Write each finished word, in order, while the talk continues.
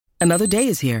Another day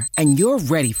is here, and you're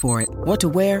ready for it. What to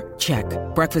wear? Check.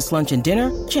 Breakfast, lunch, and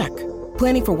dinner? Check.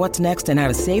 Planning for what's next and how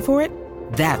to save for it?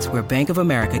 That's where Bank of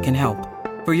America can help.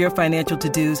 For your financial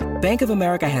to-dos, Bank of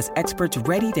America has experts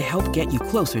ready to help get you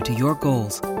closer to your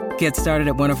goals. Get started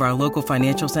at one of our local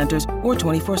financial centers or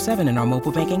 24/7 in our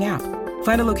mobile banking app.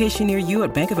 Find a location near you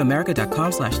at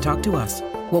bankofamerica.com/talktous.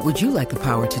 What would you like the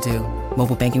power to do?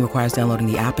 Mobile banking requires downloading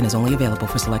the app and is only available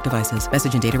for select devices.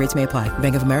 Message and data rates may apply.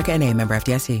 Bank of America N.A., member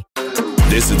FDIC.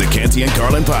 This is the Canty and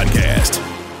Carlin podcast.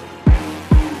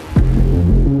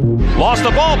 Lost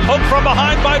the ball, poked from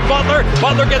behind by Butler.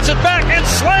 Butler gets it back and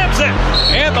slams it.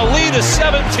 And the lead is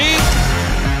 17.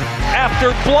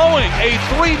 After blowing a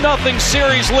 3-0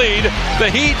 series lead, the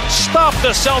Heat stop the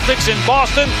Celtics in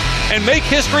Boston and make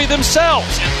history themselves.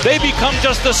 They become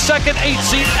just the second 8th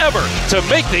seed ever to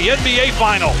make the NBA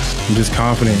Finals. I'm just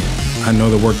confident. I know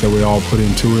the work that we all put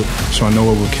into it, so I know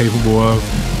what we're capable of.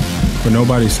 But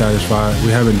nobody's satisfied.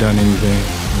 We haven't done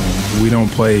anything. We don't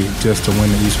play just to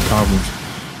win the Eastern Conference.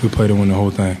 We play to win the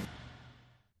whole thing.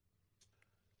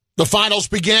 The finals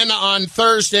begin on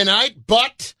Thursday night,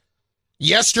 but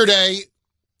yesterday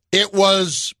it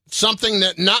was something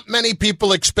that not many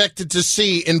people expected to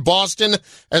see in Boston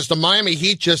as the Miami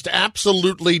Heat just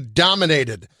absolutely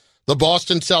dominated the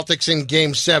Boston Celtics in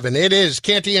Game 7. It is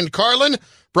Canty and Carlin,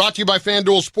 brought to you by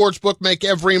FanDuel Sportsbook. Make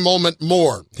every moment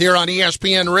more. Here on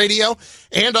ESPN Radio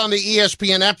and on the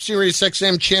ESPN app, Sirius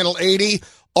XM Channel 80.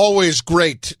 Always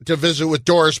great to visit with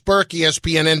Doris Burke,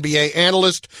 ESPN NBA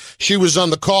analyst. She was on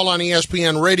the call on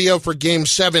ESPN Radio for Game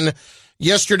 7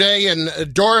 yesterday.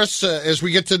 And Doris, as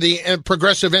we get to the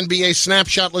progressive NBA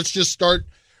snapshot, let's just start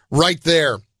right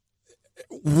there.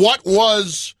 What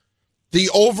was the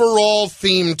overall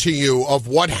theme to you of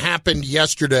what happened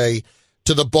yesterday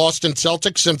to the Boston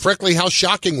Celtics? And frankly, how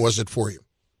shocking was it for you?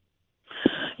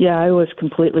 Yeah, I was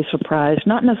completely surprised.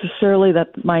 Not necessarily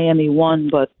that Miami won,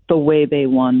 but the way they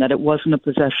won, that it wasn't a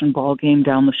possession ball game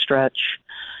down the stretch.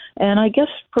 And I guess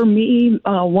for me,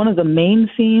 one of the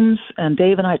main themes, and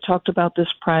Dave and I talked about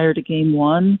this prior to Game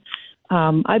 1,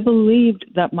 I believed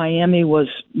that Miami was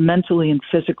mentally and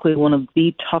physically one of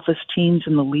the toughest teams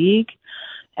in the league.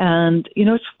 And, you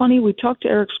know, it's funny, we talked to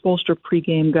Eric Spoelstra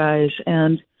pregame, guys,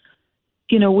 and,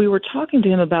 you know, we were talking to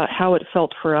him about how it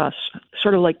felt for us,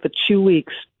 sort of like the 2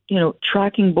 weeks, you know,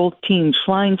 tracking both teams,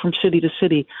 flying from city to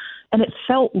city. And it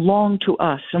felt long to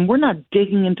us, and we're not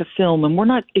digging into film, and we're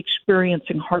not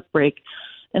experiencing heartbreak.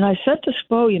 And I said to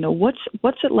Spo, you know,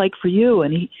 what's it like for you?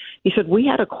 And he said, we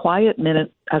had a quiet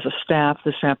minute as a staff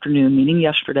this afternoon, meaning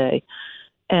yesterday.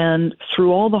 And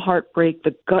through all the heartbreak,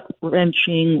 the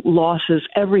gut-wrenching losses,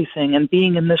 everything, and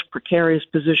being in this precarious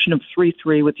position of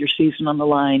 3-3 with your season on the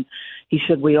line, he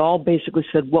said, we all basically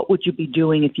said, what would you be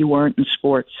doing if you weren't in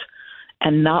sports?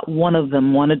 And not one of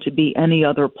them wanted to be any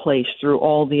other place through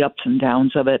all the ups and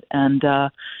downs of it. And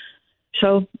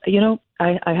so, you know,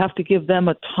 I have to give them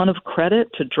a ton of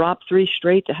credit to drop 3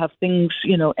 straight, to have things,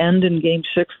 you know, end in Game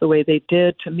 6 the way they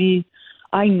did. To me,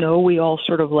 I know we all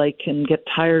sort of like can get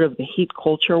tired of the Heat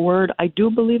culture word. I do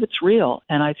believe it's real,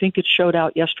 and I think it showed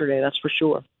out yesterday, that's for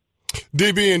sure.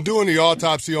 DB, in doing the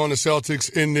autopsy on the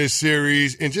Celtics in this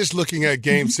series and just looking at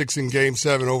Game 6 and Game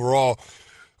 7 overall,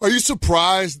 are you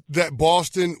surprised that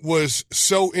Boston was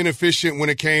so inefficient when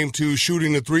it came to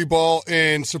shooting the 3-ball,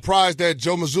 and surprised that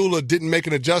Joe Mazzulla didn't make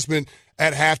an adjustment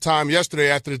at halftime yesterday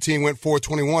after the team went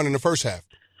 4-21 in the first half?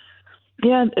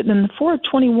 Yeah, and the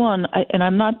 4-21, and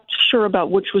I'm not sure about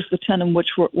which was the 10 and which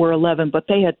were 11, but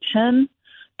they had 10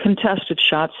 contested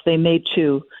shots, they made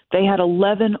 2. They had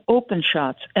 11 open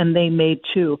shots, and they made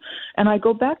 2. And I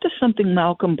go back to something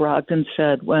Malcolm Brogdon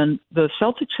said when the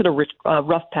Celtics hit a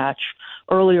rough patch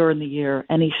earlier in the year,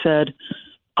 and he said,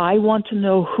 I want to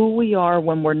know who we are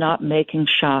when we're not making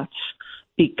shots,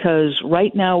 because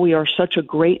right now we are such a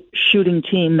great shooting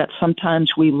team that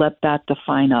sometimes we let that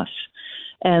define us.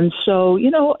 And so, you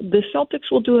know, the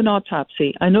Celtics will do an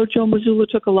autopsy. I know Joe Mazzulla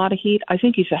took a lot of heat. I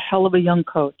think he's a hell of a young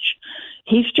coach.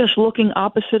 He's just looking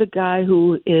opposite a guy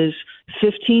who is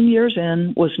 15 years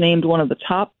in, was named one of the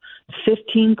top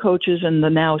 15 coaches in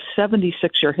the now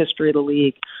 76-year history of the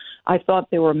league. I thought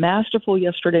they were masterful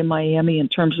yesterday, Miami, in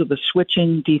terms of the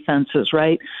switching defenses,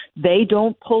 right? They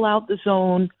don't pull out the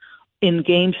zone in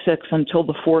Game 6 until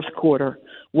the fourth quarter.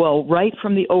 Well, right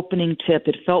from the opening tip,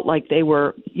 it felt like they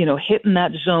were, you know, hitting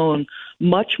that zone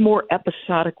much more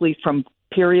episodically from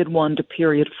period 1 to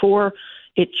period 4.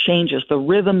 It changes the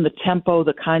rhythm, the tempo,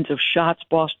 the kinds of shots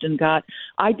Boston got.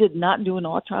 I did not do an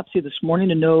autopsy this morning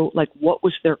to know, like, what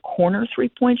was their corner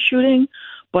three-point shooting,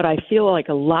 but I feel like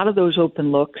a lot of those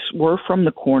open looks were from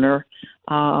the corner.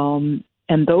 And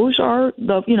And those are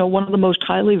one of the most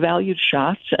highly valued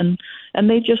shots, and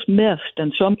they just missed.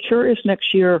 And so I'm curious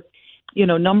next year,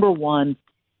 number one,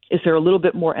 is there a little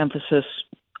bit more emphasis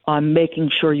on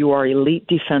making sure you are elite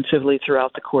defensively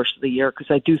throughout the course of the year? Because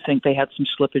I do think they had some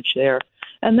slippage there.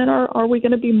 And then are we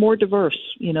going to be more diverse,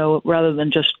 rather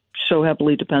than just so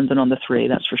heavily dependent on the three?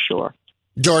 That's for sure.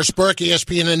 Doris Burke,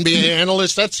 ESPN NBA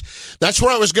analyst. That's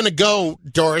where I was going to go,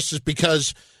 Doris, is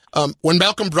because when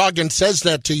Malcolm Brogdon says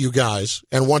that to you guys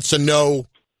and wants to know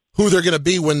who they're going to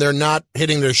be when they're not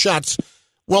hitting their shots,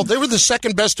 well, they were the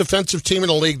second best defensive team in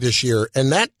the league this year,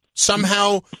 and that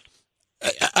somehow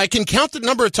I can count the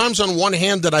number of times on one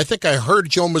hand that I think I heard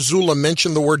Joe Mazzulla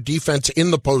mention the word defense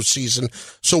in the postseason.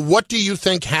 So what do you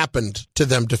think happened to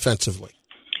them defensively?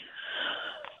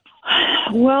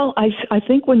 Well, I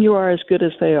think when you are as good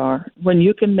as they are, when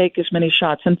you can make as many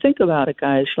shots, and think about it,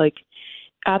 guys, like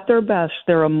at their best,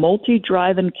 they're a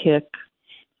multi-drive and kick,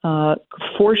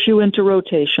 force you into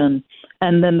rotation,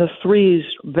 and then the threes,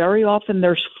 very often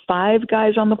there's five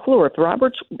guys on the floor.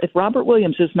 If Robert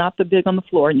Williams is not the big on the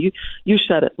floor, and you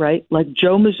said it, right? Like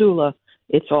Joe Mazzulla,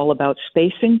 it's all about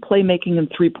spacing, playmaking,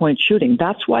 and three-point shooting.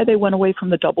 That's why they went away from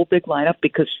the double big lineup,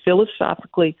 because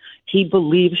philosophically he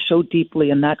believes so deeply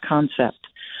in that concept.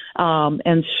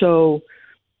 And so,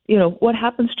 what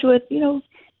happens to it?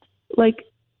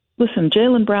 Listen,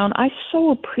 Jaylen Brown, I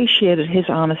so appreciated his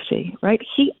honesty, right?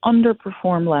 He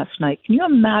underperformed last night. Can you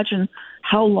imagine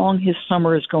how long his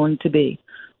summer is going to be?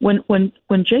 When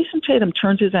Jason Tatum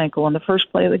turns his ankle on the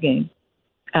first play of the game,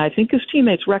 I think his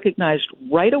teammates recognized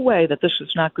right away that this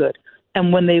was not good.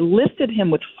 And when they lifted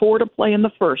him with 4 to play in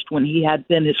the first, when he had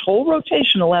been his whole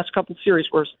rotation the last couple of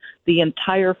series was the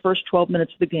entire first 12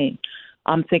 minutes of the game,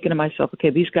 I'm thinking to myself, okay,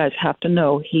 these guys have to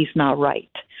know he's not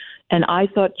right. And I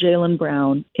thought Jaylen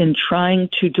Brown, in trying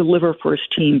to deliver for his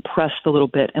team, pressed a little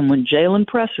bit. And when Jaylen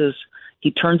presses,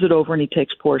 he turns it over and he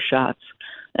takes poor shots.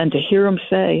 And to hear him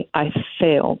say, I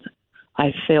failed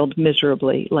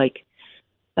miserably,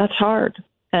 that's hard.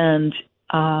 And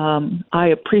I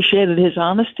appreciated his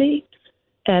honesty.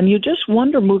 And you just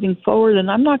wonder moving forward,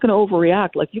 and I'm not going to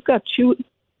overreact. You've got two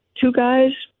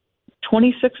guys,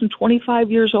 26 and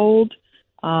 25 years old.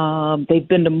 They've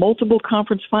been to multiple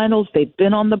conference finals. They've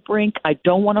been on the brink. I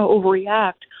don't want to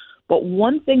overreact. But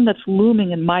one thing that's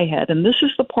looming in my head, and this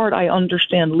is the part I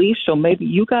understand least, so maybe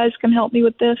you guys can help me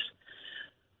with this,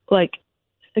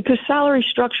 because salary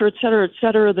structure, et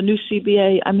cetera, the new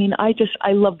CBA,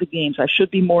 I love the games. I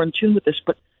should be more in tune with this.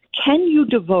 But can you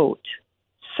devote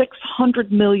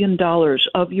 $600 million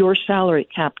of your salary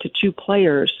cap to 2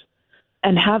 players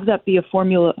and have that be a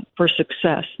formula for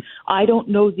success? I don't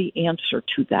know the answer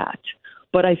to that,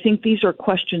 but I think these are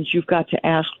questions you've got to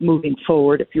ask moving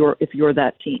forward if you're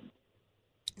that team.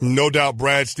 No doubt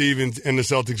Brad Stevens and the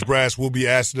Celtics brass will be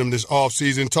asking him this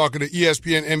offseason. Talking to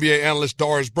ESPN NBA analyst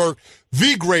Doris Burke,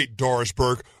 the great Doris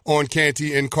Burke, on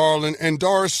Canty and Carlin. And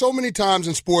Doris, so many times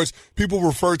in sports, people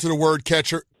refer to the word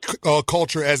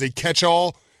culture as a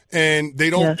catch-all, and they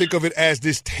don't think of it as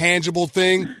this tangible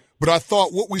thing. But I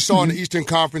thought what we saw in the Eastern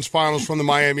Conference Finals from the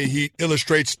Miami Heat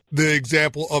illustrates the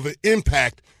example of an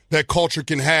impact that culture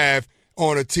can have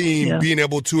on a team being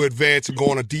able to advance and go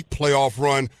on a deep playoff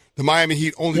run. The Miami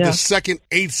Heat only the second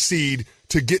 8th seed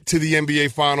to get to the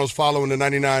NBA Finals following the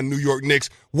 99 New York Knicks.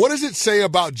 What does it say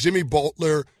about Jimmy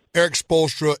Butler, Eric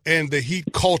Spoelstra, and the Heat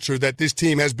culture that this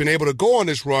team has been able to go on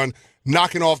this run,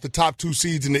 knocking off the top 2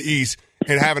 seeds in the East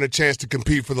and having a chance to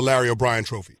compete for the Larry O'Brien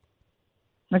Trophy?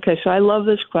 Okay, so I love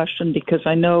this question because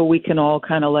I know we can all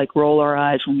kind of roll our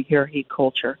eyes when we hear Heat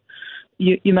culture.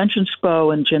 You mentioned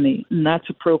Spo and Jimmy, and that's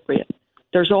appropriate.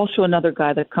 There's also another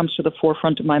guy that comes to the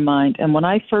forefront of my mind. And when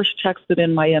I first texted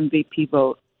in my MVP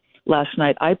vote last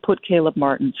night, I put Caleb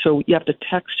Martin. So you have to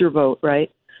text your vote, right?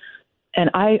 And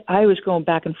I was going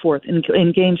back and forth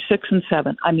in games 6 and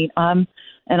 7.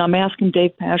 I'm asking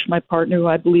Dave Pasch, my partner, who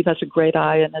I believe has a great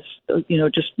eye and has,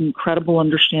 just incredible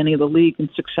understanding of the league and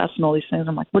success and all these things.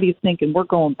 I'm like, what do you think? And we're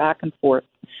going back and forth.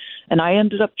 And I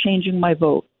ended up changing my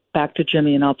vote back to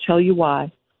Jimmy, and I'll tell you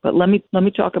why. But let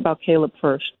me talk about Caleb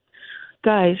first.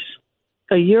 Guys,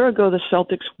 a year ago, the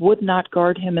Celtics would not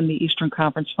guard him in the Eastern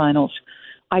Conference Finals.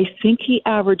 I think he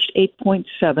averaged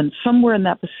 8.7, somewhere in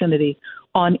that vicinity,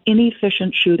 on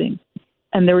inefficient shooting.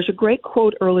 And there was a great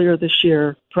quote earlier this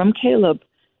year from Caleb.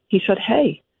 He said,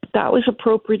 hey, that was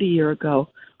appropriate a year ago.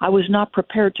 I was not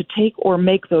prepared to take or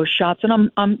make those shots. And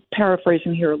I'm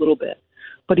paraphrasing here a little bit.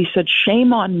 But he said,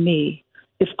 shame on me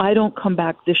if I don't come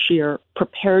back this year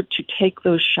prepared to take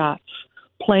those shots,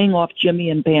 playing off Jimmy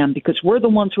and Bam, because we're the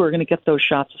ones who are going to get those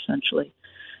shots, essentially.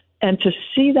 And to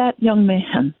see that young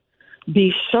man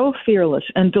be so fearless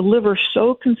and deliver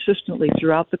so consistently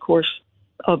throughout the course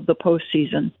of the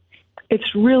postseason.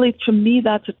 It's really, to me,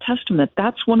 that's a testament.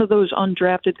 That's one of those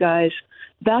undrafted guys.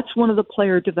 That's one of the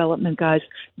player development guys.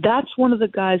 That's one of the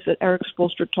guys that Erik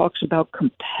Spoelstra talks about,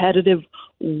 competitive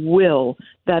will,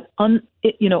 that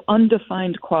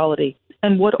undefined quality.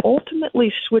 And what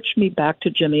ultimately switched me back to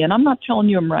Jimmy, and I'm not telling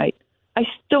you I'm right. I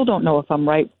still don't know if I'm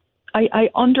right. I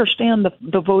understand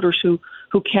the voters who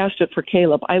cast it for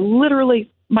Caleb.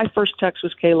 My first text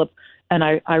was Caleb, and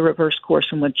I reversed course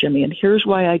and went Jimmy. And here's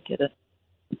why I did it.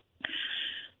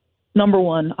 Number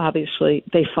one, obviously,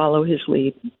 they follow his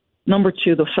lead. Number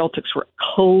two, the Celtics were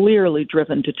clearly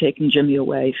driven to taking Jimmy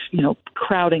away,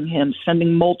 crowding him,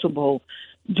 sending multiple,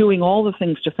 doing all the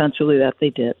things defensively that they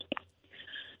did.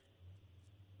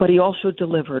 But he also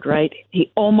delivered, right?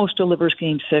 He almost delivers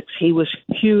Game 6. He was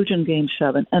huge in Game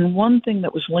 7. And one thing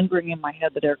that was lingering in my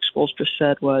head that Erik Spoelstra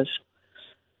said was,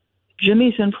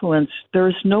 Jimmy's influence, there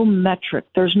is no metric,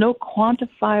 there's no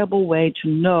quantifiable way to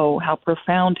know how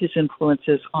profound his influence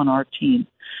is on our team.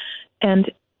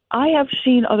 And I have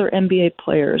seen other NBA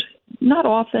players, not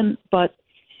often, but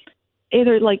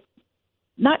either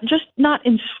not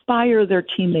inspire their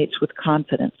teammates with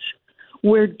confidence.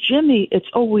 Where Jimmy, it's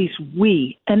always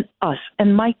we and us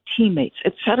and my teammates,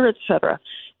 et cetera,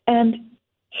 and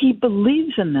he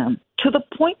believes in them to the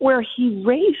point where he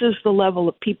raises the level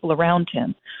of people around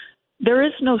him. There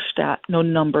is no stat, no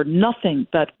number, nothing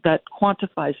that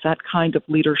quantifies that kind of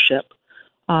leadership.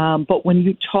 But when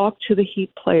you talk to the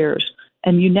Heat players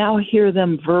and you now hear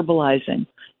them verbalizing,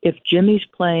 if Jimmy's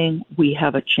playing, we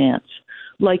have a chance.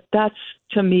 That's,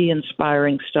 to me,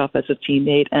 inspiring stuff as a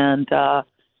teammate. And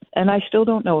I still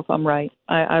don't know if I'm right.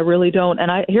 I really don't.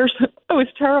 And I was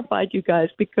terrified, you guys,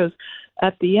 because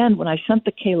at the end, when I sent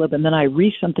the Caleb and then I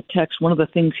resent the text, one of the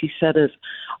things he said is,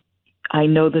 I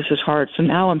know this is hard. So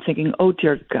now I'm thinking, oh,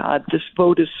 dear God, this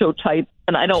vote is so tight,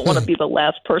 and I don't want to be the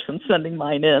last person sending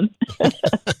mine in.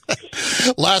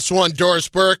 Last one, Doris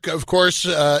Burke, of course,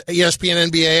 ESPN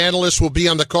NBA analyst, will be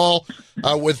on the call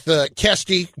with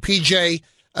Kesty, PJ,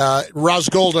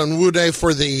 Razgolda, and Wude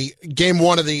for the Game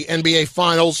 1 of the NBA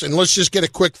Finals. And let's just get a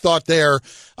quick thought there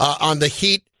on the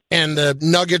Heat and the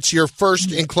Nuggets, your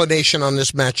first inclination on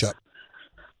this matchup.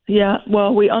 Yeah,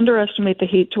 well, we underestimate the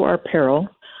Heat to our peril.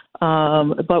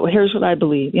 But here's what I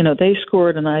believe. They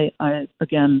scored, and I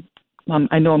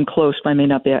know I'm close, but I may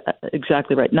not be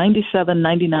exactly right. 97,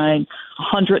 99,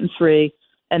 103,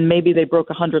 and maybe they broke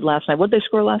 100 last night. What did they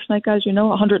score last night, guys?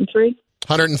 103?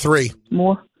 103.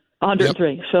 More?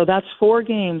 103. Yep. So that's 4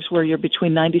 games where you're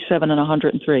between 97 and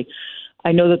 103.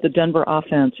 I know that the Denver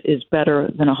offense is better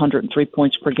than 103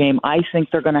 points per game. I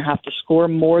think they're going to have to score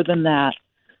more than that.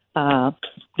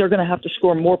 They're going to have to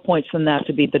score more points than that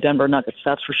to beat the Denver Nuggets,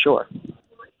 that's for sure.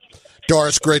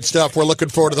 Doris, great stuff. We're looking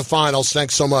forward to the finals.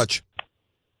 Thanks so much.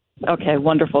 Okay,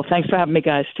 wonderful. Thanks for having me,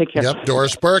 guys. Take care. Yep,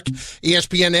 Doris Burke,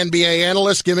 ESPN NBA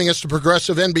analyst, giving us the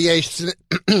progressive NBA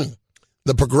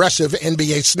the progressive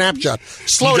NBA snapshot.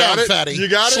 Slow down, Fatty. You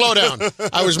got it? Slow down.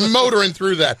 I was motoring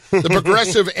through that. The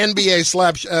progressive NBA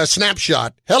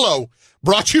snapshot. Hello.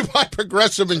 Brought to you by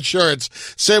Progressive Insurance.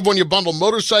 Save when you bundle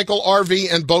motorcycle,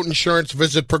 RV, and boat insurance.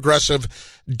 Visit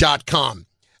Progressive.com.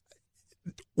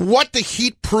 What the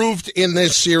Heat proved in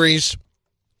this series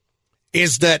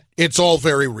is that it's all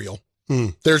very real.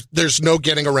 There's no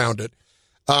getting around it.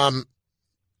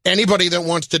 Anybody that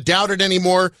wants to doubt it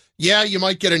anymore, yeah, you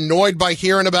might get annoyed by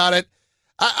hearing about it.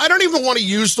 I don't even want to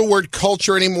use the word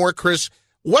culture anymore, Chris.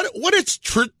 What it's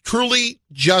truly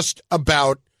just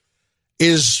about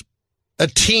is a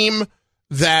team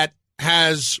that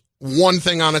has one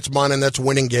thing on its mind, and that's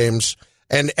winning games,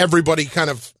 and everybody kind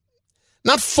of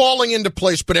not falling into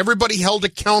place, but everybody held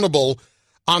accountable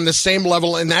on the same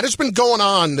level, and that has been going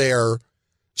on there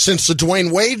since the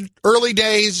Dwayne Wade early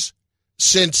days,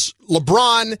 since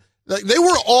LeBron. They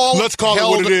were all Let's call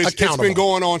held it what it is. accountable. It's been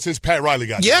going on since Pat Riley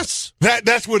got there. Yes.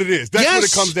 That's what it is. That's what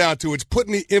it comes down to. It's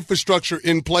putting the infrastructure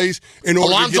in place in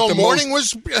order to get the Mourning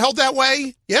was held that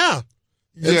way. Yeah.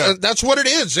 That's what it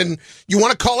is. And you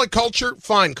want to call it culture?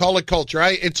 Fine, call it culture.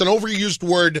 It's an overused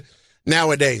word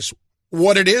nowadays.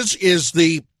 What it is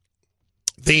the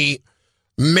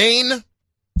main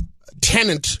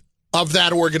tenet of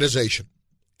that organization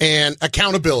and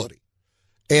accountability.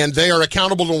 And they are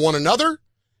accountable to one another,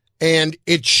 and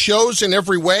it shows in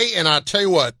every way. And I'll tell you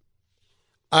what,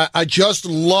 I just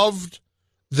loved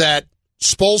that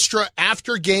Spoelstra,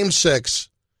 after Game 6,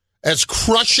 as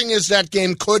crushing as that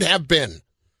game could have been,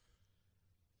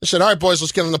 I said, all right, boys,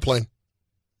 let's get on the plane.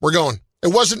 We're going.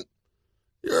 It wasn't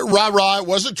rah-rah. It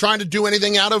wasn't trying to do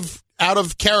anything out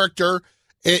of character.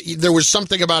 there was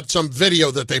something about some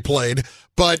video that they played.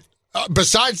 But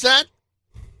besides that,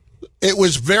 it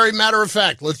was very matter of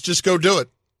fact. Let's just go do it.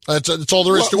 That's all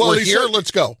there is to it. We're here.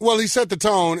 Let's go. Well, he set the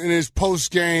tone in his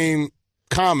post-game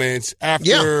comments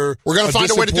after we're going to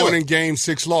find a way to do it. Game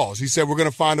 6 loss. He said we're going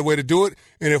to find a way to do it,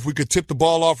 and if we could tip the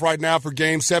ball off right now for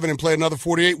Game 7 and play another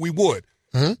 48, we would.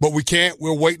 Mm-hmm. But we can't.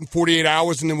 We're waiting 48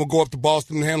 hours, and then we'll go up to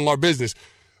Boston and handle our business.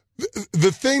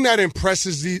 The thing that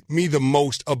impresses me the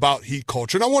most about Heat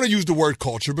culture, and I want to use the word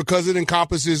culture because it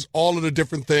encompasses all of the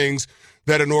different things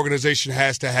that an organization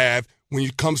has to have when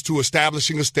it comes to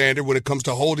establishing a standard, when it comes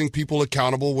to holding people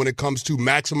accountable, when it comes to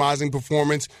maximizing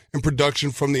performance and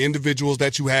production from the individuals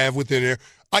that you have within there.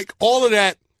 Like, all of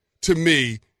that, to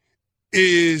me,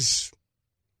 is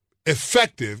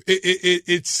effective.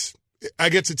 I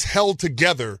guess it's held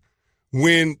together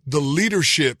when the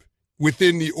leadership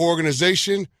within the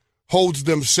organization holds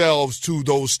themselves to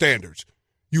those standards.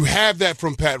 You have that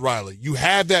from Pat Riley. You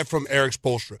have that from Eric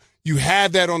Spoelstra. You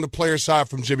have that on the player side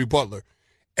from Jimmy Butler.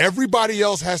 Everybody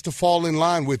else has to fall in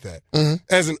line with that. Mm-hmm.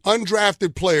 As an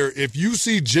undrafted player, if you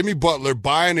see Jimmy Butler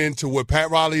buying into what Pat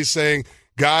Riley is saying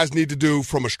guys need to do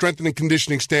from a strength and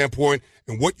conditioning standpoint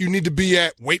and what you need to be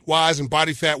at weight-wise and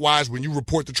body fat-wise when you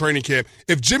report to training camp,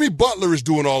 if Jimmy Butler is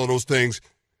doing all of those things,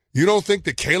 you don't think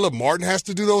that Caleb Martin has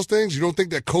to do those things? You don't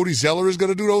think that Cody Zeller is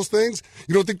going to do those things?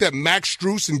 You don't think that Max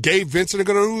Strus and Gabe Vincent are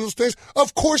going to do those things?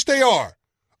 Of course they are.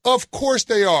 Of course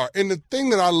they are. And the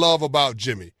thing that I love about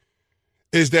Jimmy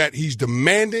is that he's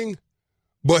demanding,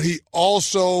 but he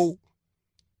also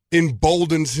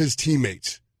emboldens his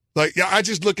teammates. Like, I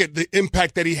just look at the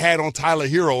impact that he had on Tyler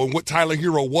Hero and what Tyler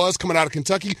Hero was coming out of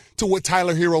Kentucky to what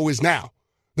Tyler Hero is now,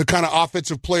 the kind of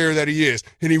offensive player that he is.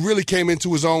 And he really came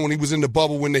into his own when he was in the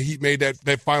bubble when the Heat made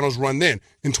that finals run then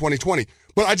in 2020.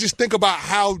 But I just think about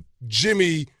how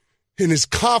Jimmy, in his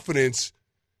confidence,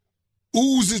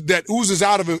 oozes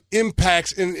out of him,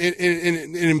 impacts and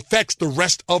infects the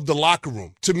rest of the locker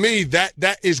room. To me,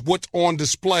 that is what's on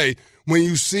display when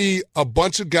you see a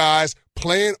bunch of guys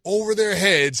playing over their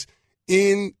heads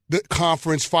in the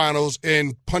conference finals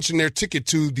and punching their ticket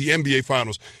to the NBA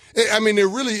finals. I mean, there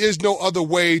really is no other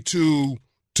way to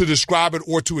describe it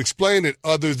or to explain it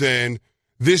other than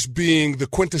this being the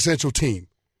quintessential team.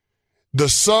 The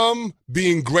sum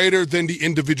being greater than the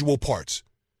individual parts.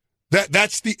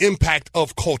 That's the impact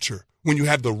of culture. When you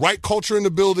have the right culture in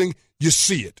the building, you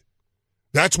see it.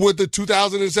 That's what the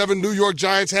 2007 New York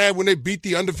Giants had when they beat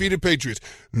the undefeated Patriots.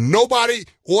 Nobody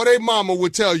or their mama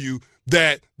would tell you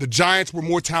that the Giants were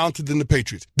more talented than the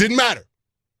Patriots. Didn't matter.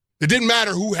 It didn't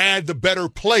matter who had the better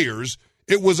players.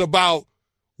 It was about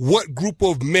what group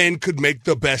of men could make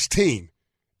the best team.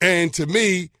 And to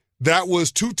me, that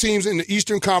was two teams in the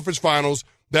Eastern Conference Finals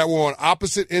that were on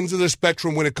opposite ends of the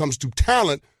spectrum when it comes to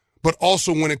talent, but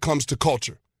also when it comes to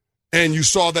culture. And you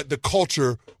saw that the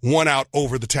culture won out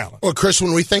over the talent. Well, Chris,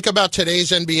 when we think about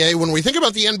today's NBA, when we think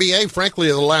about the NBA, frankly,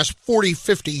 of the last 40,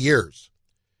 50 years,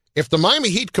 if the Miami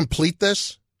Heat complete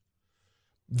this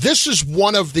is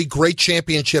one of the great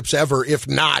championships ever, if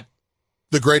not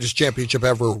the greatest championship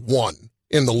ever won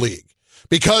in the league.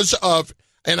 Because of,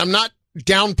 and I'm not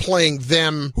downplaying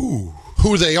them,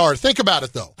 who they are. Think about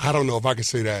it, though. I don't know if I can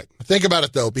say that. Think about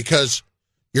it, though, because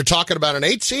you're talking about an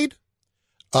 8 seed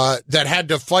that had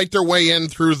to fight their way in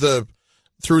through the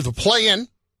play-in.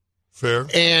 Fair.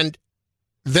 And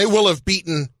they will have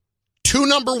beaten 2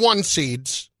 number 1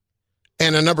 seeds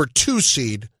and a number 2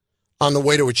 seed on the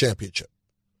way to a championship.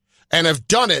 And have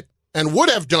done it, and would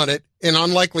have done it in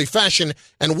unlikely fashion,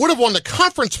 and would have won the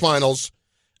conference finals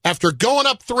after going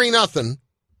up 3-0,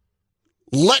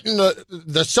 letting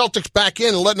the Celtics back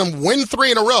in and letting them win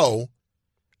 3 in a row.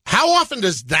 How often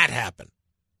does that happen?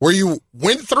 Where you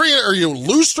win 3 or you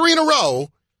lose 3 in a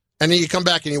row, and then you come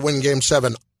back and you win Game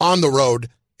 7 on the road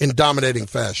in dominating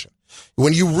fashion.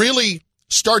 When you really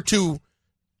start to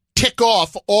tick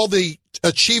off all the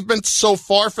achievements so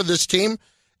far for this team,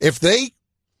 if they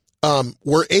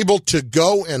were able to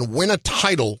go and win a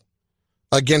title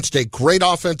against a great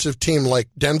offensive team like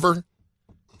Denver,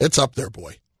 it's up there,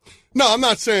 boy. No, I'm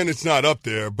not saying it's not up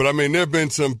there, but I mean, there have been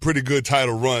some pretty good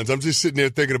title runs. I'm just sitting there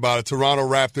thinking about it. Toronto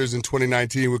Raptors in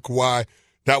 2019 with Kawhi,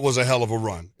 that was a hell of a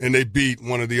run. And they beat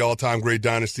one of the all-time great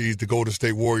dynasties, the Golden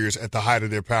State Warriors, at the height of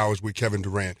their powers with Kevin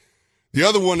Durant. The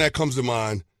other one that comes to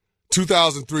mind,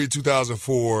 2003,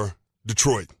 2004,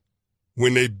 Detroit,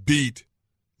 when they beat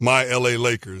my L.A.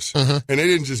 Lakers. Mm-hmm. And they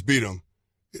didn't just beat them.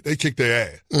 They kicked their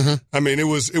ass. Mm-hmm. I mean, it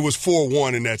was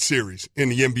 4-1 in that series in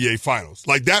the NBA Finals.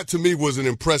 Like, that to me was an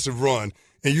impressive run.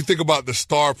 And you think about the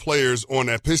star players on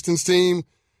that Pistons team,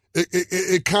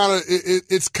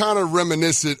 it's kind of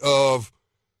reminiscent of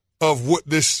of what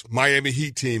this Miami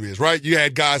Heat team is, right? You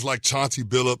had guys like Chauncey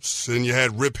Billups, and you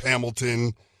had Rip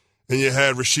Hamilton, and you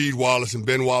had Rasheed Wallace and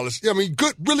Ben Wallace. Yeah, I mean,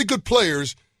 really good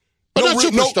players. But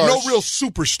no real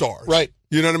superstars. Right.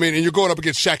 You know what I mean? And you're going up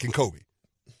against Shaq and Kobe.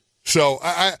 So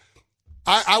I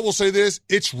will say this,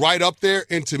 it's right up there,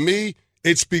 and to me,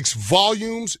 it speaks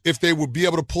volumes if they would be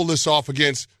able to pull this off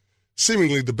against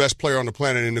seemingly the best player on the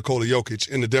planet in Nikola Jokic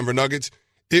in the Denver Nuggets.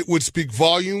 It would speak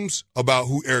volumes about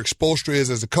who Eric Spoelstra is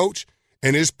as a coach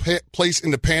and his place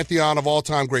in the pantheon of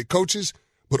all-time great coaches,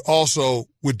 but also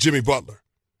with Jimmy Butler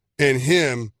and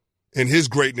him and his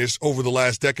greatness over the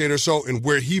last decade or so and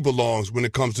where he belongs when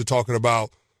it comes to talking about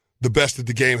the best that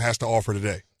the game has to offer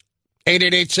today.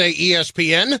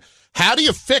 888-SAY-ESPN. How do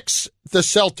you fix the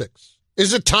Celtics?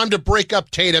 Is it time to break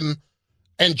up Tatum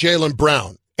and Jaylen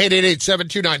Brown?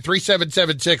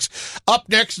 888-729-3776. Up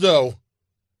next, though,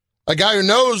 a guy who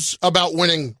knows about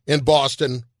winning in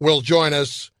Boston will join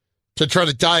us to try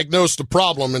to diagnose the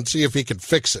problem and see if he can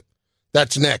fix it.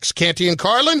 That's next. Canty and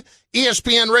Carlin,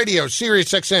 ESPN Radio,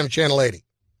 Sirius XM, Channel 80.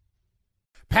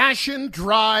 Passion,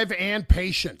 drive, and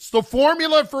patience. The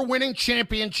formula for winning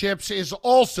championships is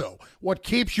also what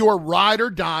keeps your ride or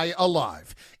die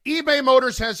alive. eBay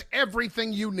Motors has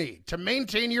everything you need to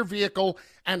maintain your vehicle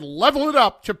and level it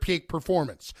up to peak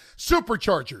performance.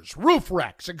 Superchargers, roof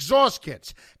racks, exhaust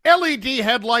kits, LED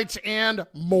headlights, and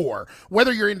more.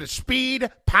 Whether you're into speed,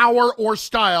 power, or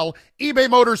style, eBay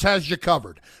Motors has you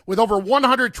covered. With over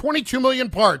 122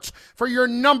 million parts for your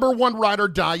number one ride or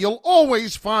die, you'll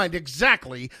always find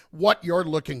exactly what you're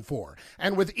looking for.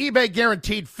 And with eBay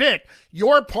Guaranteed Fit,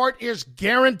 your part is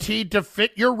guaranteed to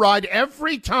fit your ride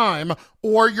every time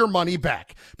or your money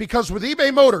back. Because with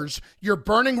eBay Motors, you're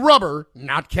burning rubber,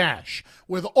 not cash.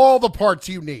 With all the parts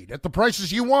you need at the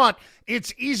prices you want,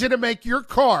 it's easy to make your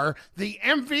car the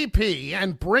MVP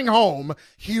and bring home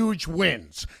huge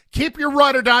wins. Keep your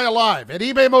ride or die alive at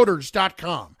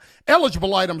ebaymotors.com.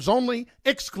 Eligible items only.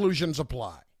 Exclusions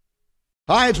apply.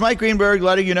 Hi, it's Mike Greenberg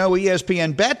letting you know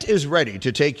ESPN Bet is ready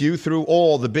to take you through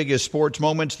all the biggest sports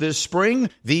moments this spring.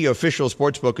 The official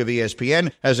sportsbook of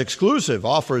ESPN has exclusive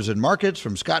offers and markets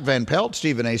from Scott Van Pelt,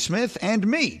 Stephen A. Smith, and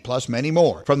me, plus many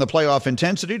more. From the playoff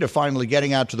intensity to finally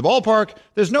getting out to the ballpark,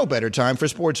 there's no better time for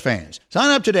sports fans. Sign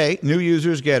up today. New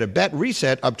users get a bet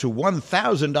reset up to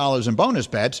 $1,000 in bonus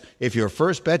bets if your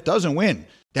first bet doesn't win.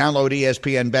 Download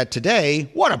ESPN Bet today.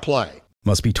 What a play.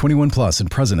 Must be 21 plus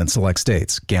and present in select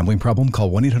states. Gambling problem?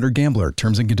 Call 1-800-GAMBLER.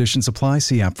 Terms and conditions apply.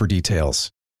 See app for details.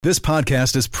 This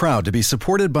podcast is proud to be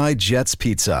supported by Jets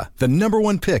Pizza, the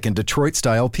 #1 pick in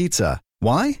Detroit-style pizza.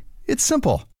 Why? It's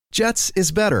simple. Jets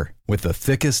is better. With the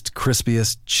thickest,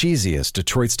 crispiest, cheesiest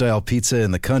Detroit-style pizza in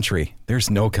the country,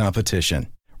 there's no competition.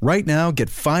 Right now, get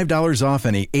 $5 off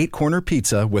any 8-corner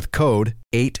pizza with code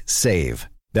 8SAVE.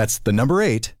 That's the number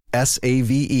 8,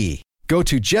 SAVE. Go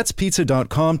to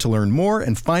jetspizza.com to learn more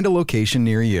and find a location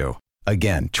near you.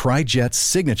 Again, try Jet's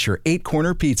signature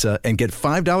 8-corner pizza and get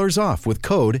 $5 off with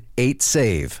code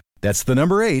 8SAVE. That's the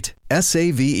number 8,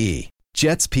 SAVE.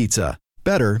 Jet's Pizza.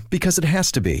 Better because it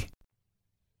has to be.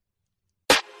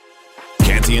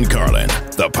 Canty and Carlin,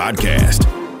 the podcast.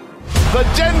 The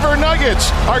Denver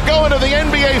Nuggets are going to the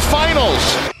NBA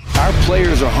Finals. Our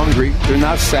players are hungry. They're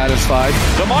not satisfied.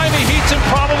 The Miami Heat's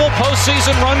improbable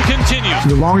postseason run continues.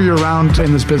 The longer you're around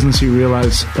in this business, you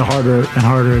realize the harder and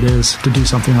harder it is to do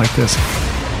something like this.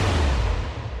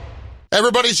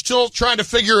 Everybody's still trying to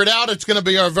figure it out. It's going to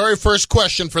be our very first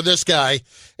question for this guy.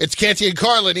 It's Canty and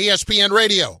Carlin, ESPN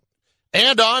Radio,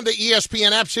 and on the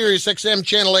ESPN app, Sirius XM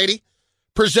Channel 80,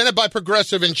 presented by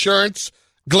Progressive Insurance.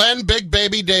 Glenn Big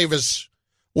Baby Davis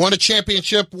won a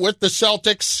championship with the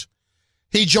Celtics.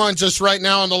 He joins us right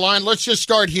now on the line. Let's just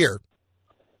start here.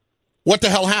 What the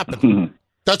hell happened?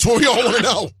 That's what we all want to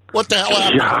know. What the hell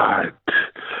happened? God.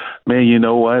 Man, you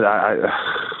know what? I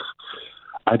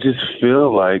just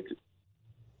feel like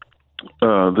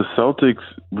the Celtics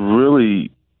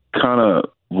really kind of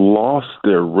lost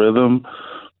their rhythm.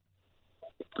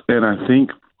 And I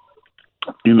think,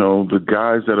 you know, the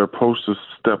guys that are supposed to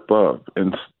step up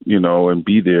and, you know, and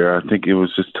be there, I think it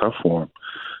was just tough for them.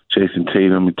 Jason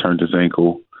Tatum, he turned his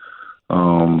ankle.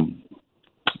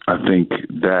 I think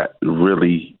that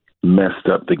really messed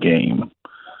up the game.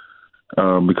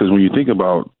 Because when you think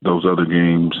about those other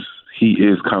games, he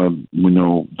is kind of, you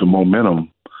know, the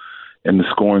momentum and the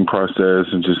scoring process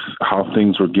and just how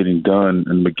things were getting done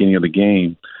in the beginning of the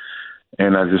game.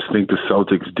 And I just think the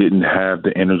Celtics didn't have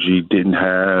the energy, didn't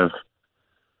have,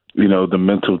 you know, the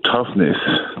mental toughness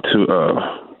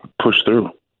to push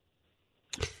through.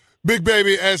 Big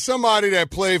Baby, as somebody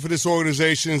that played for this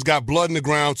organization, has got blood in the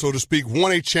ground, so to speak,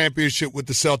 won a championship with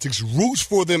the Celtics, roots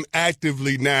for them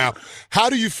actively now, how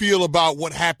do you feel about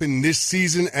what happened this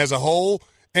season as a whole,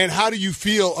 and how do you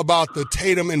feel about the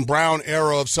Tatum and Brown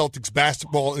era of Celtics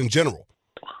basketball in general?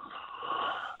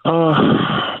 When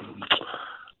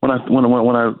I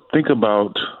think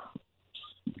about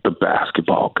the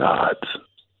basketball gods,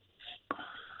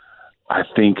 I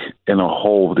think in a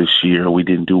whole this year we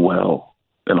didn't do well.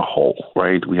 In a whole,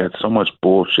 right? We had so much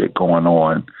bullshit going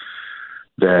on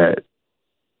that,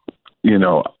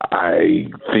 I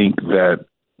think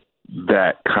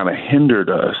that kind of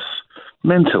hindered us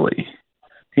mentally.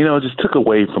 It just took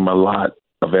away from a lot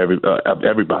of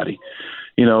everybody.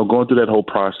 Going through that whole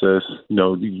process,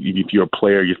 if you're a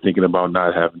player, you're thinking about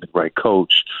not having the right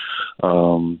coach.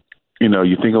 You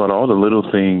think about all the little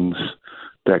things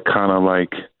that kind of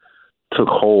like took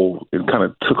hold and kind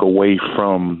of took away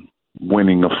from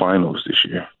winning the finals this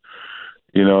year.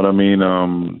 You know what I mean?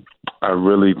 I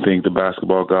really think the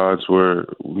basketball gods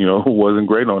wasn't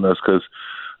great on us because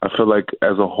I feel like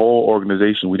as a whole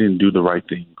organization, we didn't do the right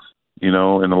things, in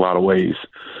a lot of ways.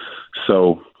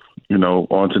 So,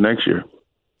 on to next year.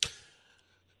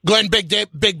 Glenn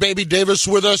Big Baby Davis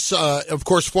with us, of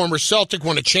course, former Celtic,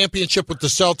 won a championship with the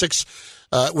Celtics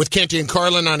with Canty and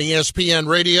Carlin on ESPN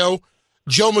Radio.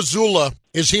 Joe Mazzulla,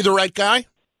 is he the right guy?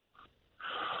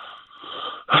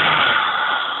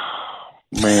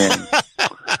 Man,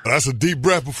 that's a deep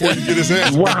breath before you get his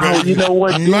answer. Wow, you know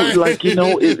what,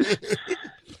 dude?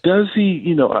 Does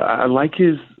he? I like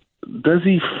his. Does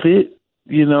he fit?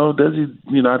 Does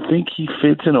he? I think he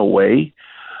fits in a way,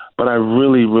 but I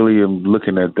really, really am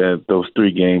looking at those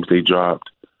 3 games they dropped,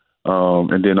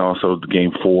 and then also the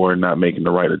game 4 not making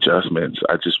the right adjustments.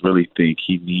 I just really think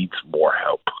he needs more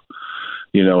help.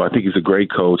 I think he's a great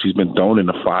coach. He's been thrown in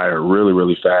the fire really,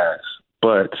 really fast.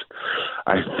 But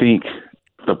I think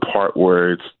the part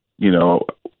where it's,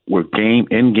 where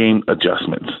in-game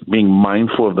adjustments, being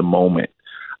mindful of the moment,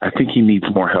 I think he needs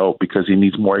more help because he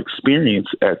needs more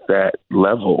experience at that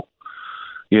level.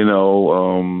 There's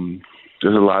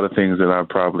a lot of things that I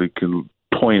probably can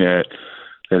point at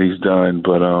that he's done,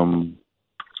 but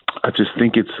I just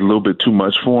think it's a little bit too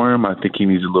much for him. I think he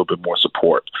needs a little bit more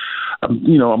support.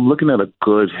 I'm looking at a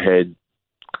good head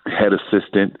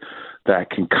assistant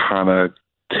that can kind of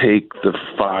take the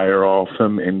fire off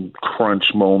him in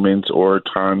crunch moments or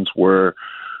times where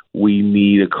we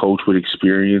need a coach with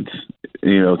experience,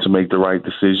 to make the right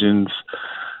decisions.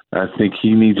 I think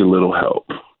he needs a little help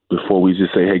before we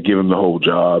just say, hey, give him the whole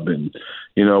job. And,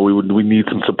 we need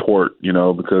some support,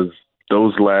 because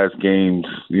those last games,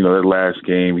 that last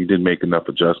game, he didn't make enough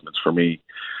adjustments for me.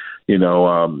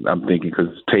 I'm thinking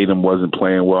because Tatum wasn't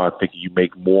playing well, I think you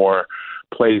make more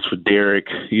plays for Derek,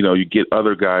 you get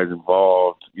other guys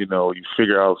involved, you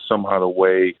figure out somehow the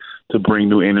way to bring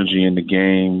new energy in the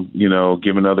game,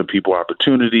 giving other people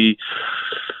opportunity.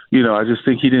 I just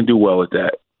think he didn't do well at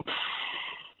that.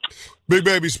 Big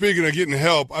Baby, speaking of getting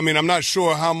help, I'm not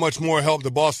sure how much more help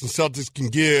the Boston Celtics can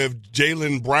give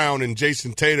Jaylen Brown and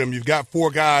Jason Tatum. You've got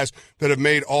 4 guys that have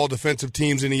made all defensive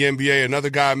teams in the NBA. Another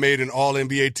guy made an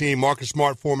all-NBA team, Marcus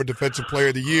Smart, former Defensive Player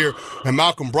of the Year, and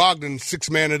Malcolm Brogdon,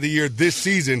 6th Man of the Year this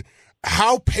season.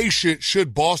 How patient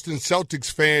should Boston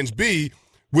Celtics fans be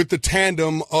with the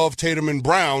tandem of Tatum and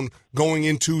Brown going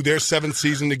into their 7th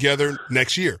season together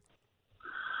next year?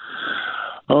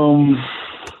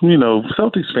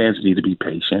 Celtics fans need to be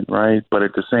patient, right? But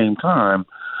at the same time,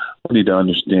 we need to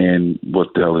understand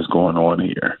what the hell is going on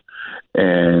here.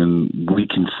 And we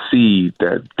can see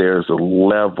that there's a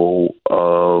level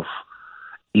of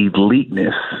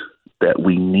eliteness that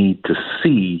we need to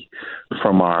see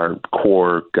from our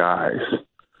core guys,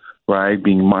 right?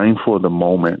 Being mindful of the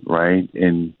moment, right?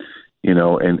 And,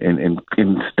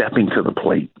 and stepping to the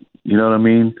plate. You know what I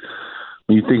mean?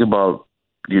 When you think about,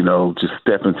 just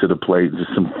stepping to the plate,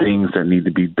 just some things that need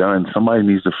to be done. Somebody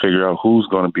needs to figure out who's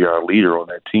going to be our leader on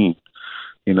that team.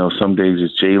 Some days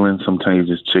it's Jaylen, sometimes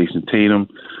it's Jason Tatum.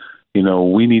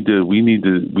 We need to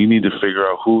figure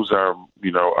out who's our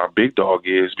big dog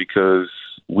is, because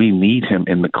we need him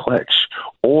in the clutch.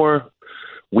 Or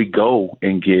we go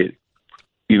and get,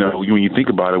 when you think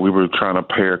about it, we were trying to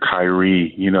pair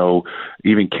Kyrie,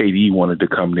 even KD wanted to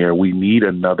come there. We need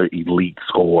another elite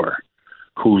scorer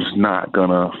who's not going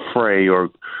to fray or,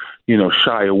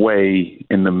 shy away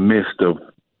in the midst of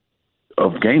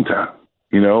game time,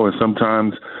 and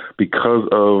sometimes because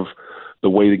of the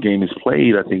way the game is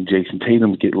played, I think Jason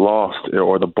Tatum get lost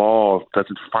or the ball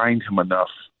doesn't find him enough.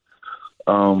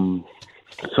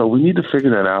 So we need to figure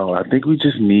that out. I think we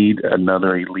just need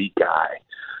another elite guy.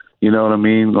 You know what I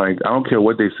mean? Like, I don't care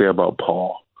what they say about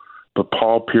Paul. but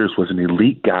Paul Pierce was an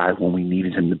elite guy when we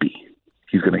needed him to be.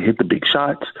 He's going to hit the big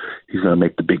shots. He's going to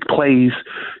make the big plays.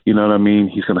 You know what I mean?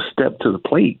 He's going to step to the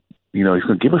plate. You know, he's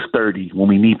going to give us 30 when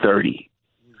we need 30.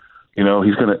 You know,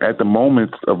 he's going to, at the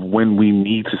moments of when we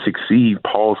need to succeed,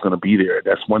 Paul's going to be there.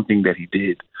 That's one thing that he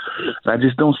did. And I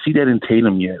just don't see that in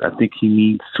Tatum yet. I think he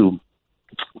needs to,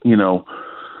 you know,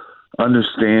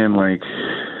 understand, like,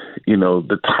 you know,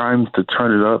 the times to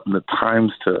turn it up and the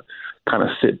times to kind of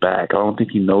sit back. I don't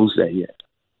think he knows that yet.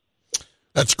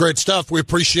 That's great stuff. We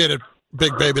appreciate it,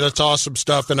 Big Baby. That's awesome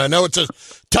stuff. And I know it's a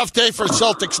tough day for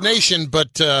Celtics Nation,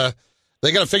 but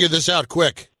they got to figure this out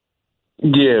quick.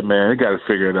 Yeah, man, they got to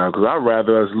figure it out, because I'd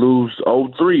rather us lose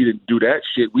 0-3 than do that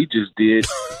shit we just did,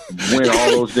 win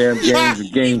all those damn games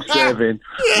in Game 7.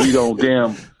 We don't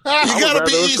damn. You got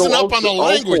to be easing up on the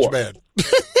language, man.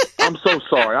 I'm so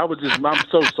sorry. I'm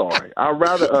so sorry. I'd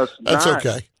rather us That's not.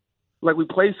 Okay. Like, we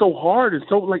played so hard and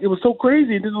so, like, it was so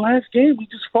crazy. And then the last game, we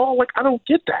just fall. Like, I don't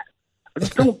get that. I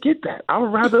just don't get that. I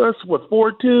would rather us,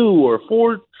 4-2 or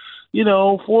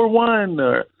 4-1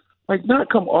 or, like, not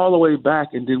come all the way back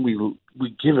and then we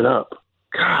give it up.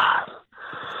 God.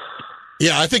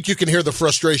 Yeah, I think you can hear the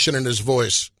frustration in his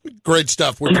voice. Great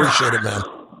stuff. We appreciate it, man.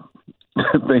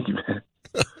 Thank you, man.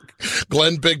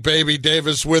 Glenn Big Baby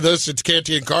Davis with us. It's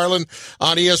Canty and Carlin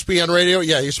on ESPN Radio.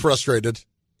 Yeah, he's frustrated.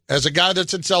 As a guy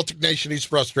that's in Celtic Nation, he's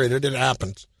frustrated. It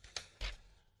happens.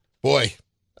 Boy,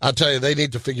 I'll tell you, they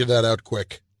need to figure that out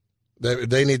quick.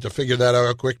 They need to figure that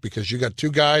out quick, because you got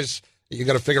two guys. You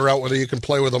got to figure out whether you can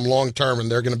play with them long term, and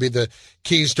they're going to be the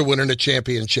keys to winning a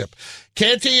championship.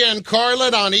 Canty and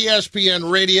Carlin on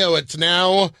ESPN Radio. It's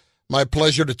now my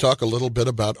pleasure to talk a little bit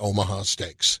about Omaha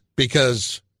Steaks,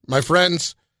 because, my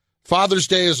friends, Father's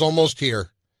Day is almost here.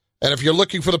 And if you're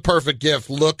looking for the perfect gift,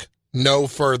 look no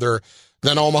further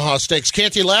than Omaha Steaks.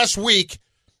 Canty, last week,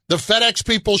 the FedEx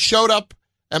people showed up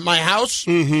at my house.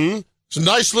 Mm-hmm. It's a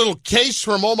nice little case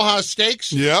from Omaha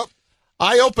Steaks. Yep.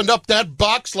 I opened up that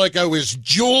box like I was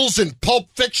Jules in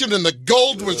Pulp Fiction and the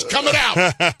gold was coming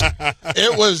out.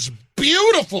 It was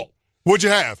beautiful. What'd you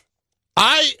have?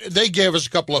 They gave us a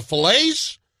couple of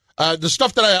fillets. The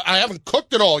stuff that I haven't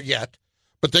cooked it all yet,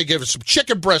 but they gave us some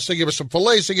chicken breasts. They gave us some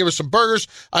fillets. They gave us some burgers.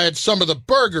 I had some of the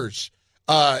burgers.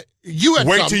 You had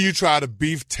Wait some. till you try the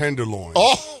beef tenderloin.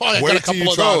 Oh, I got a couple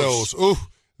of those. Ooh,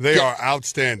 they are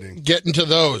outstanding. Get into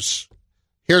those.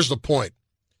 Here's the point.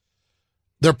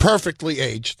 They're perfectly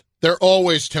aged. They're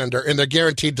always tender, and they're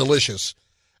guaranteed delicious.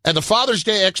 And the Father's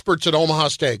Day experts at Omaha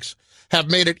Steaks have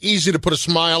made it easy to put a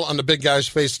smile on the big guy's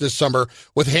face this summer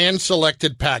with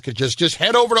hand-selected packages. Just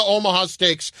head over to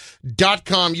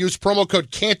omahasteaks.com. Use promo code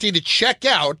Canty to check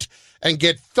out and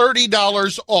get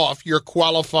 $30 off your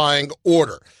qualifying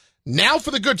order. Now for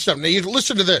the good stuff. Now, you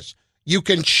listen to this. You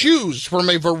can choose from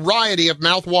a variety of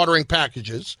mouth-watering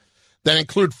packages that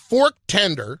include fork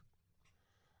tender.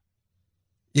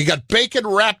 You got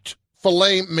bacon-wrapped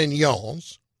filet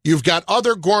mignons. You've got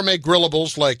other gourmet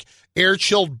grillables like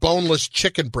air-chilled boneless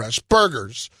chicken breasts,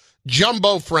 burgers,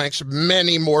 jumbo franks,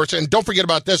 many more. And don't forget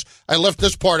about this. I left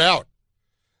this part out.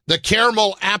 The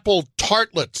caramel apple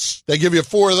tartlets. They give you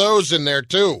 4 of those in there,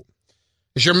 too.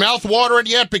 Is your mouth watering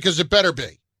yet? Because it better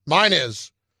be. Mine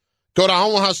is. Go to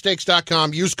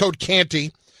omahasteaks.com. Use code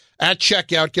Canty at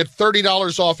checkout. Get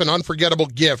 $30 off an unforgettable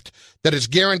gift that is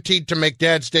guaranteed to make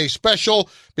Dad's Day special,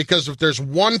 because if there's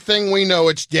one thing we know,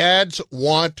 it's dads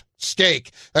want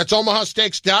steak. That's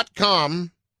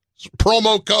omahasteaks.com.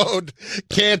 Promo code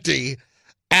Canty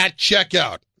at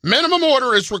checkout. Minimum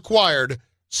order is required.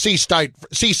 See site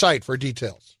for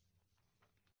details.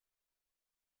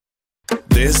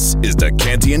 This is the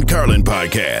Canty and Carlin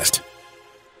podcast.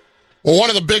 Well, one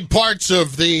of the big parts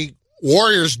of the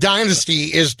Warriors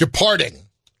dynasty is departing.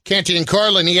 Canty and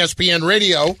Carlin, ESPN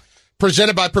Radio,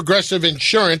 presented by Progressive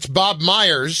Insurance. Bob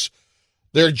Myers,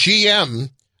 their GM,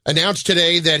 announced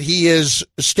today that he is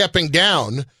stepping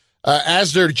down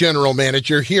as their general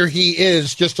manager. Here he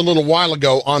is just a little while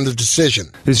ago on the decision.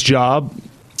 This job,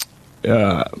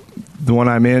 the one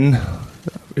I'm in,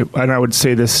 and I would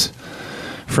say this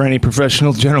for any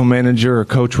professional general manager or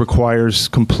coach, requires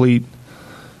complete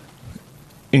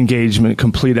engagement,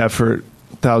 complete effort,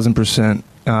 1,000%.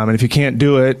 And if you can't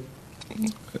do it,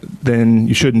 then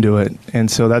you shouldn't do it.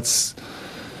 And so that's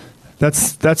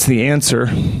the answer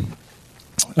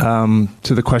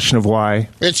to the question of why.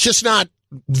 It's just not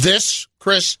this,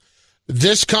 Chris.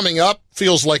 This coming up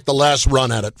feels like the last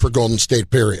run at it for Golden State,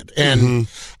 period. And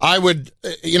I would,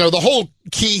 the whole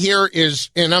key here is,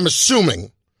 and I'm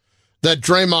assuming that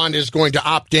Draymond is going to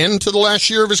opt in to the last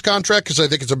year of his contract, because I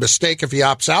think it's a mistake if he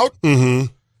opts out. Mm-hmm.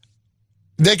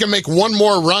 They can make one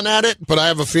more run at it, but I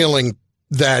have a feeling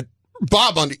that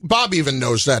Bob even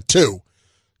knows that too.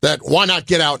 That why not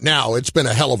get out now? It's been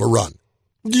a hell of a run.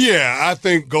 Yeah, I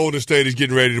think Golden State is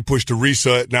getting ready to push the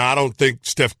reset. Now, I don't think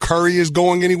Steph Curry is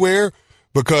going anywhere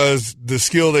because the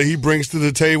skill that he brings to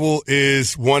the table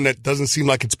is one that doesn't seem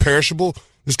like it's perishable.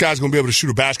 This guy's going to be able to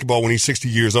shoot a basketball when he's 60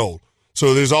 years old.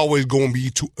 So there's always going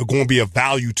to be a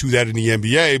value to that in the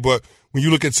NBA. But when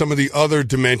you look at some of the other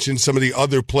dimensions, some of the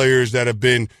other players that have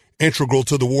been integral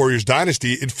to the Warriors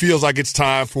dynasty, it feels like it's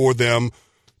time for them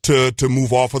to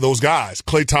move off of those guys.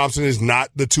 Klay Thompson is not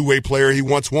the two-way player he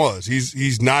once was.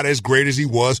 He's not as great as he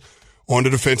was on the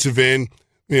defensive end,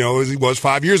 as he was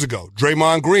 5 years ago.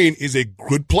 Draymond Green is a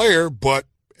good player, but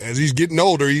as he's getting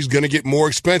older, he's going to get more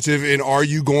expensive. And are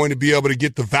you going to be able to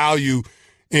get the value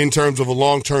in terms of a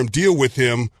long-term deal with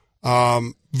him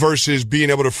versus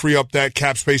being able to free up that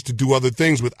cap space to do other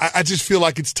things with? I just feel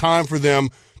like it's time for them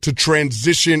to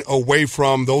transition away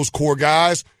from those core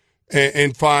guys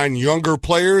and find younger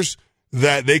players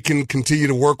that they can continue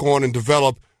to work on and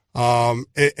develop,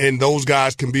 and those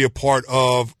guys can be a part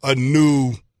of a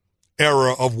new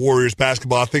era of Warriors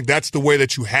basketball. I think that's the way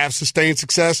that you have sustained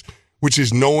success, which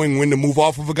is knowing when to move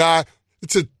off of a guy.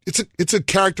 It's a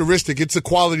characteristic. It's a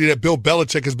quality that Bill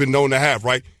Belichick has been known to have,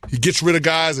 right? He gets rid of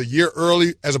guys a year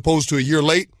early as opposed to a year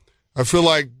late. I feel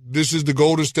like this is the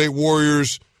Golden State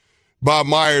Warriors, Bob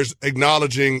Myers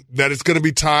acknowledging that it's going to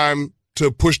be time to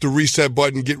push the reset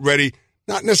button, get ready,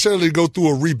 not necessarily to go through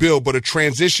a rebuild, but a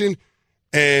transition,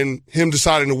 and him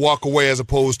deciding to walk away as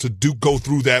opposed to go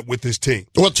through that with his team.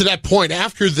 Well, to that point,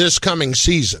 after this coming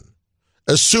season,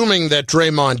 assuming that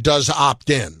Draymond does opt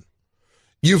in,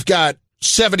 you've got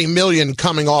 $70 million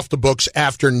coming off the books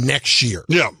after next year.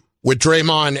 Yeah. With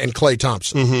Draymond and Klay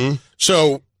Thompson. Mm-hmm.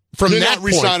 So from You're that not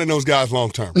re-signing those guys long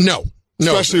term. No.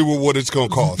 Especially with what it's going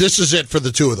to cost. This is it for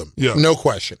the two of them. Yeah. No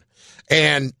question.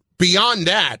 And beyond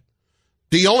that,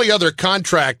 the only other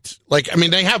contract,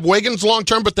 they have Wiggins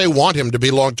long-term, but they want him to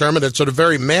be long-term, and it's at a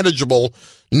very manageable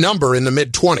number in the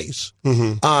mid-20s.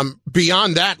 Mm-hmm.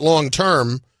 Beyond that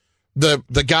long-term,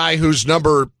 the guy whose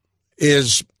number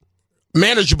is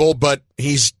manageable, but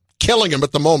he's killing him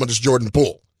at the moment is Jordan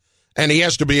Poole. And he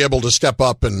has to be able to step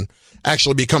up and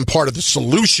actually become part of the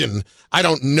solution. I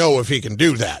don't know if he can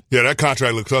do that. Yeah, that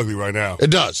contract looks ugly right now. It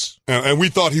does. And we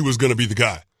thought he was going to be the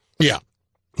guy. Yeah.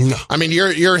 No. I mean,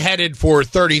 you're headed for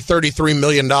 $33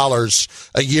 million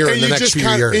a year in the next few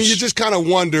years. And you just kind of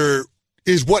wonder,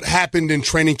 is what happened in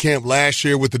training camp last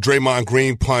year with the Draymond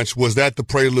Green punch, was that the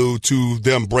prelude to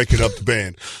them breaking up the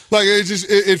band?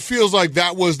 It feels like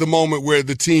that was the moment where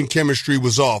the team chemistry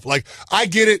was off. I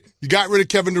get it. You got rid of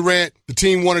Kevin Durant. The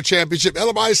team won a championship.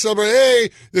 Everybody celebrated, hey,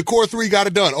 the core three got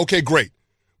it done. Okay, great.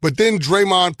 But then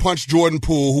Draymond punched Jordan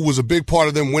Poole, who was a big part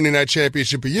of them winning that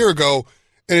championship a year ago,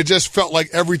 and it just felt like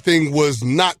everything was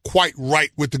not quite right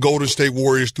with the Golden State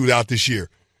Warriors throughout this year.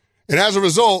 And as a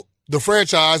result, the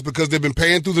franchise, because they've been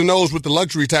paying through the nose with the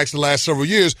luxury tax the last several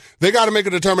years, they got to make a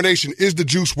determination. Is the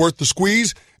juice worth the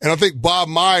squeeze? And I think Bob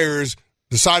Myers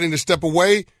deciding to step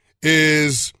away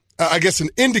is, I guess, an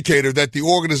indicator that the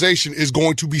organization is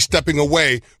going to be stepping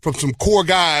away from some core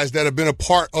guys that have been a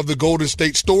part of the Golden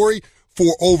State story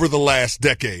for over the last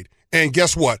decade. And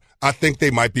guess what? I think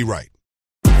they might be right.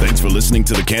 Thanks for listening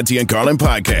to the Canty and Carlin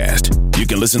podcast. You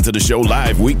can listen to the show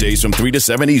live weekdays from 3 to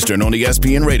 7 Eastern on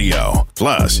ESPN Radio.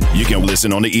 Plus, you can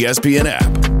listen on the ESPN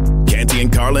app. Canty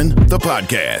and Carlin, the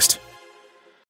podcast.